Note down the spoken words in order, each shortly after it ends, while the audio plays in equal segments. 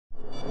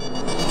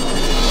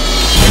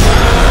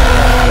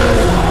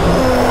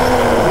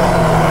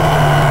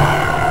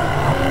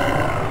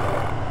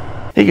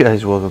Hey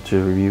guys, welcome to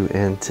the review,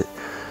 and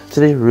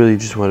today really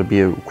just want to be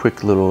a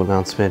quick little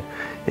announcement.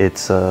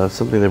 It's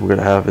something that we're going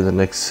to have in the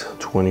next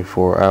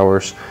 24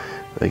 hours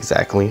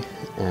exactly,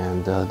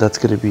 and that's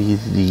going to be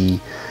the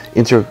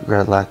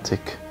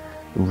Intergalactic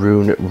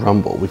Rune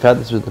Rumble. We've had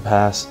this in the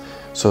past,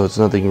 so it's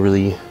nothing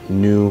really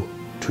new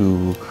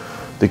to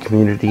the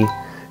community.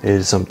 It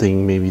is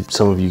something maybe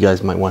some of you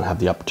guys might want to have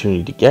the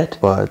opportunity to get,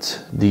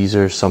 but these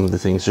are some of the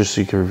things just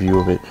so you can review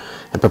of it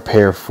and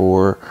prepare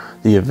for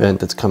the event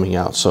that's coming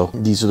out. So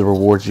these are the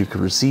rewards you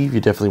could receive.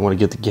 You definitely want to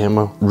get the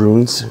gamma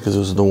runes because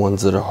those are the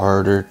ones that are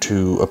harder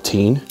to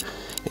obtain,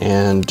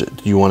 and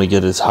you want to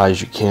get as high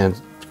as you can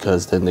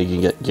because then they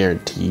can get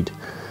guaranteed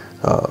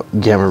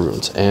gamma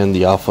runes, and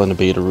the alpha and the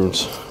beta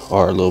runes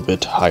are a little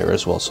bit higher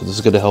as well. So this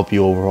is going to help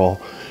you overall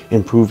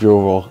improve your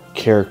overall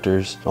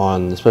characters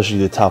on especially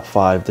the top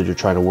 5 that you're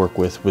trying to work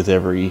with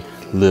every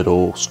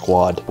little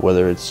squad,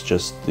 whether it's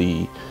just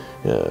the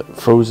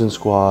Frozen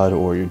squad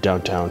or your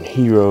Downtime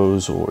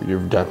Heroes or your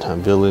Downtime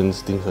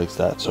Villains, things like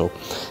that. So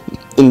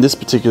in this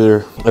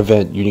particular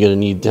event, you're going to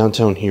need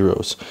Downtime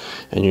Heroes,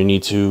 and you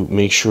need to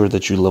make sure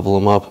that you level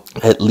them up.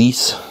 At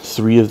least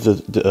 3 of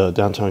the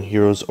Downtime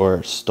Heroes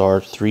are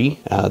star 3,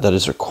 that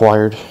is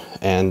required,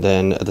 and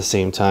then at the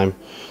same time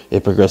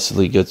it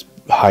progressively gets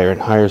higher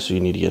and higher, so you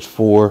need to get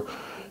 4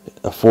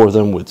 of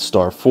them with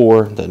star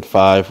 4, then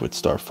 5 with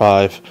star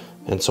 5,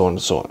 and so on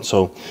and so on.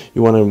 So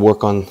you want to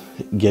work on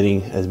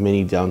getting as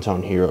many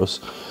Downtime Heroes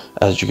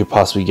as you could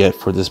possibly get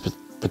for this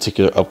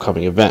particular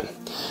upcoming event.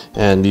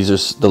 And these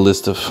are the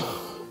list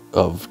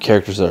of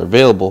characters that are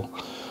available,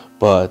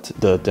 but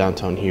the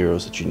Downtime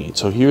Heroes that you need.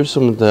 So here's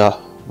some of the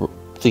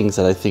things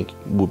that I think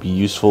would be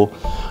useful.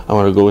 I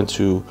want to go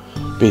into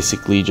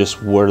basically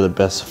just what are the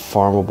best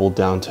farmable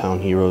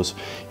Downtime Heroes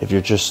if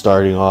you're just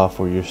starting off,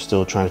 or you're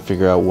still trying to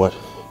figure out what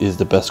is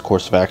the best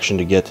course of action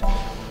to get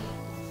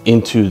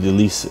into the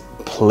least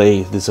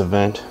play this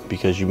event,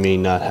 because you may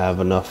not have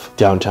enough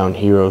Downtime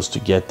Heroes to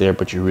get there,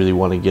 but you really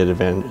want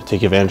to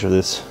take advantage of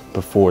this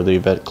before the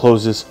event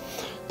closes.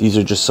 These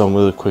are just some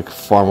of the quick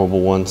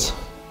farmable ones,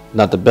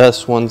 not the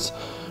best ones,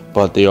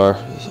 but they are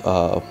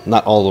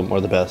not all of them are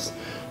the best,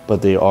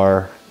 but they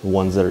are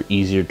ones that are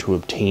easier to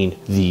obtain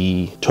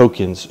the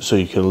tokens, so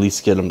you can at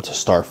least get them to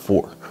star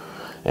 4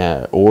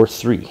 or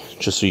 3,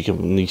 just so you can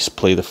at least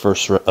play the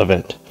first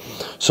event.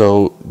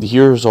 So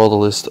here's all the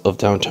list of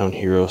Downtime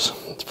Heroes.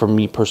 For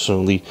me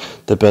personally,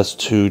 the best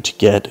 2 to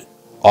get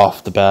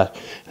off the bat,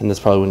 and that's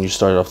probably when you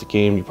start off the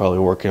game, you're probably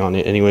working on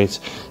it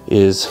anyways,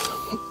 is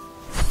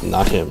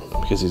not him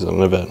because he's on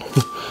an event,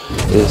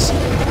 is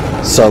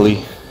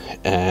Sully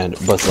and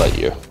Buzz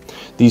Lightyear.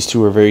 These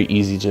 2 are very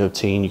easy to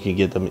obtain. You can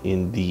get them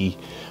in the,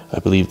 I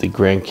believe, the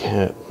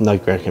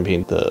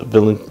the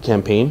villain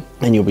campaign,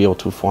 and you'll be able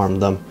to farm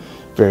them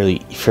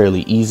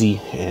fairly easy,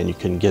 and you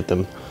can get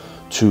them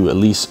to at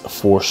least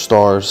 4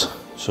 stars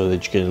so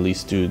that you can at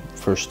least do the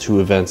first 2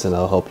 events, and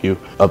that'll help you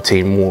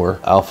obtain more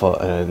alpha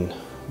and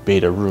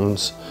beta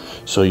runes.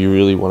 So you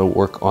really want to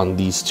work on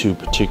these 2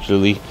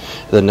 particularly.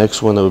 The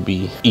next one that would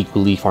be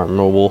equally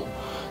farmable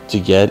to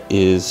get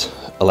is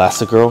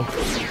Elastigirl.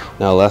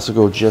 Now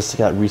Elastigirl just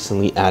got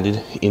recently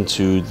added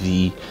into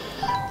the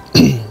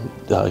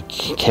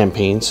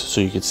campaigns,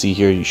 so you can see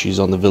here she's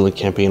on the villain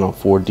campaign on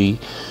 4D,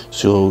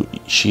 so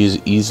she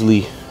is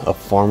easily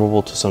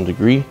farmable to some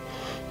degree.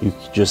 You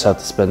just have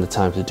to spend the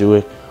time to do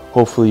it.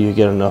 Hopefully you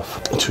get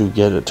enough to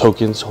get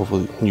tokens.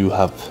 Hopefully you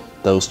have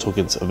those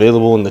tokens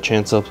available in the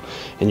chance up,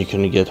 and you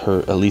can get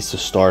her at least a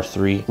star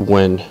 3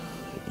 when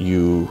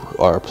you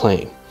are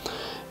playing.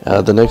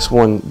 The next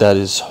one that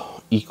is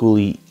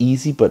equally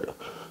easy but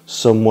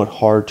somewhat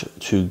hard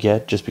to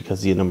get, just because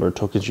of the number of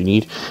tokens you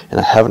need, and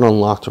I haven't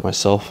unlocked her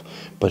myself,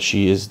 but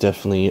she is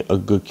definitely a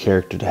good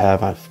character to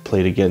have. I've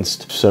played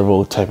against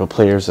several type of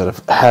players that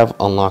have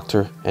unlocked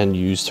her and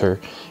used her,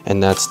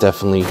 and that's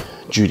definitely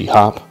Judy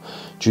Hop.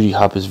 Judy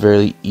Hop is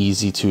very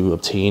easy to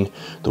obtain.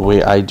 The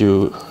way I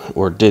do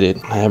or did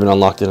it, I haven't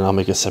unlocked it, and I'll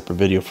make a separate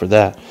video for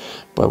that,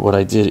 but what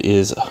I did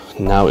is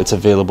now it's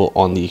available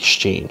on the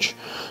exchange.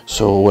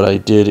 So what I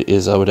did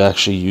is I would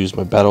actually use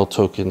my battle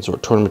tokens or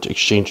tournament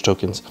exchange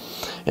tokens,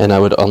 and I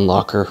would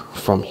unlock her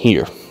from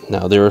here.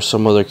 Now there are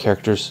some other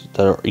characters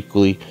that are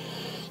equally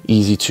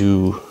easy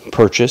to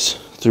purchase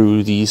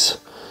through these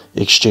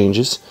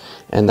exchanges,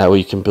 and that way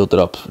you can build it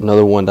up.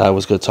 Another one that I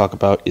was going to talk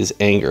about is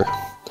Anger.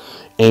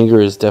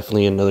 Anger is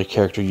definitely another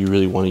character you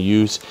really want to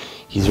use.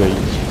 He's very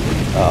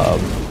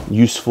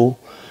useful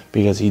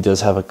because he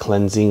does have a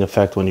cleansing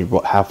effect. When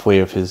halfway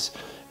of his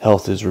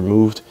health is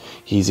removed,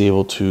 he's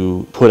able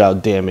to put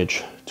out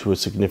damage to a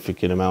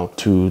significant amount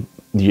to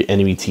the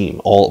enemy team,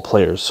 all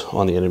players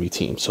on the enemy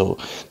team. So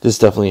this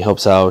definitely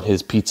helps out.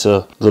 His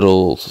pizza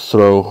little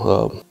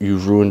throw, you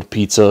ruined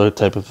pizza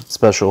type of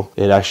special,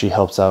 it actually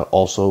helps out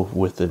also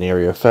with an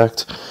area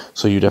effect.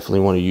 So you definitely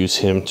want to use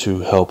him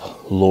to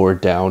help lower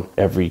down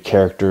every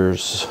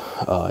character's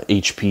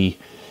HP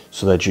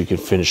so that you can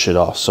finish it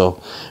off. So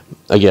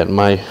again,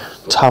 my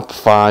top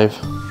 5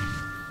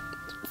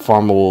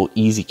 farmable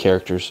easy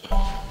characters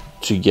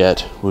to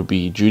get would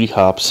be Judy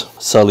Hopps,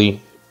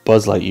 Sully,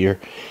 Buzz Lightyear,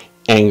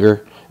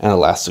 Anger, and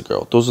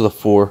Elastigirl. Those are the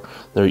 4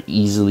 that are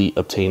easily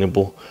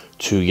obtainable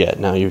to get.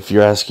 Now, if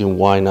you're asking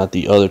why not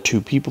the other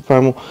 2 people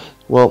Primal,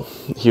 well,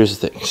 here's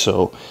the thing.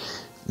 So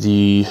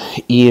the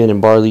Ian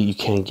and Barley you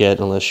can't get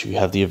unless you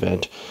have the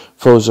event.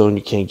 Frozone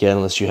you can't get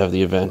unless you have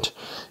the event.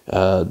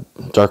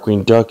 Dark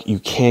Green Duck, you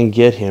can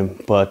get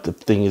him, but the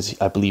thing is,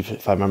 I believe,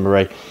 if I remember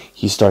right,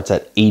 he starts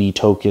at 80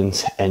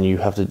 tokens, and you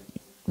have to,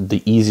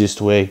 the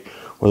easiest way,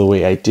 or the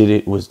way I did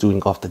it, was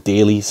doing off the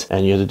dailies,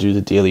 and you have to do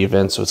the daily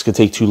event, so it's gonna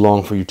take too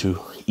long for you to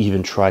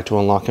even try to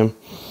unlock him.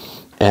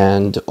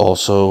 And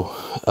also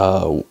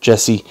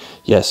Jesse,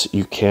 yes,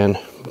 you can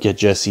get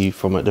Jesse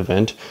from an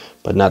event,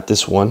 but not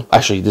this one.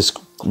 Actually, this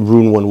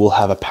Rune one will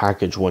have a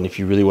package one if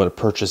you really want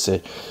to purchase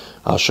it.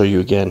 I'll show you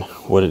again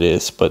what it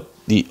is, but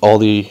all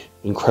the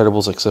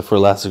Incredibles except for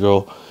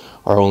Elastigirl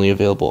are only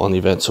available on the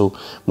event. So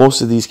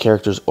most of these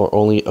characters are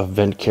only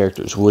event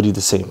characters. Woody,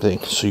 the same thing,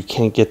 so you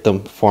can't get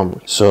them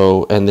farming.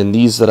 So, and then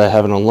these that I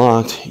haven't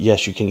unlocked,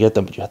 yes, you can get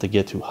them, but you have to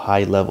get to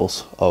high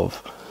levels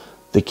of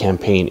the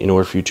campaign in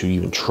order for you to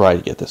even try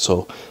to get this.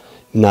 So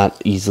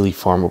not easily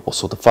farmable.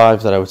 So the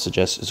 5 that I would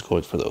suggest is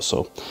going for those.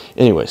 So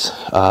anyways,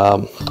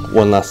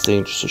 one last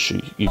thing, just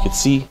so you can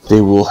see, they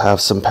will have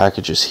some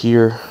packages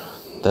here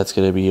that's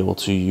going to be able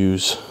to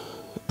use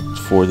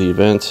for the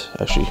event.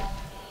 Actually,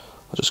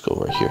 I'll just go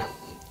right here.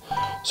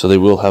 So they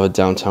will have a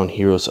Downtime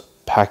Heroes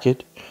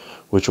packet,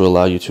 which will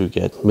allow you to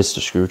get Mr.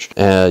 Scrooge.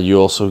 You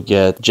also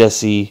get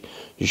Jesse,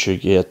 you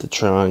should get the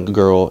Tron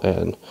Girl,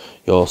 and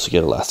you'll also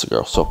get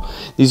Elastigirl. So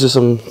these are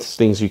some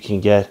things you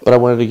can get, but I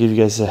wanted to give you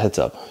guys a heads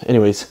up.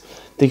 Anyways,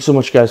 thanks so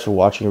much guys for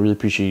watching. I really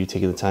appreciate you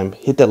taking the time.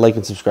 Hit that like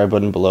and subscribe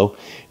button below.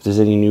 If there's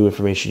any new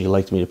information you'd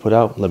like me to put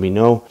out, let me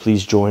know.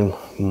 Please join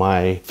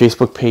my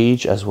Facebook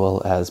page as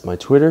well as my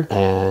Twitter,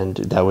 and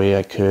that way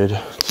I could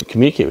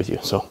communicate with you.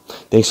 So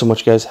thanks so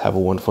much guys. Have a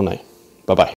wonderful night. Bye-bye.